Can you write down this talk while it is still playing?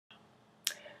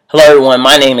Hello everyone,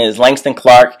 my name is Langston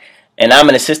Clark and I'm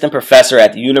an assistant professor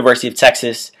at the University of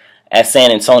Texas at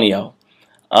San Antonio.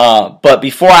 But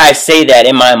before I say that,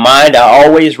 in my mind I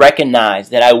always recognize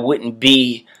that I wouldn't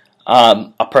be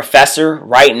a professor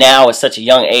right now at such a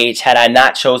young age had I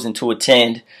not chosen to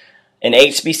attend an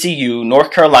HBCU, North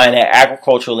Carolina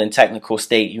Agricultural and Technical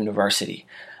State University.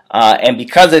 And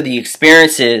because of the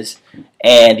experiences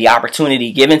and the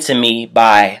opportunity given to me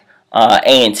by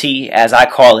A&T, as I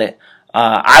call it,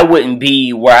 I wouldn't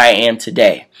be where I am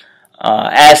today.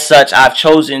 As such, I've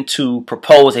chosen to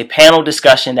propose a panel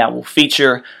discussion that will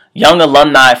feature young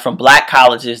alumni from black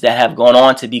colleges that have gone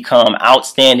on to become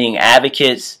outstanding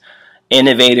advocates,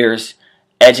 innovators,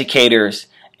 educators,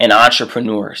 and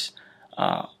entrepreneurs.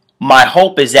 My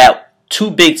hope is that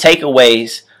two big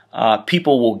takeaways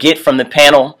people will get from the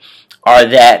panel are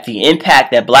that the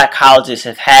impact that black colleges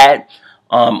have had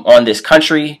on this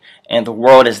country and the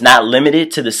world is not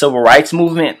limited to the civil rights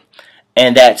movement,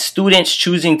 and that students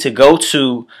choosing to go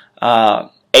to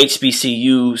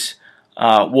HBCUs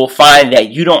will find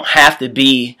that you don't have to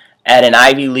be at an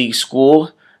Ivy League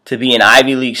school to be an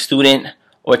Ivy League student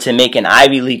or to make an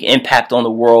Ivy League impact on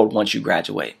the world once you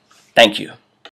graduate. Thank you.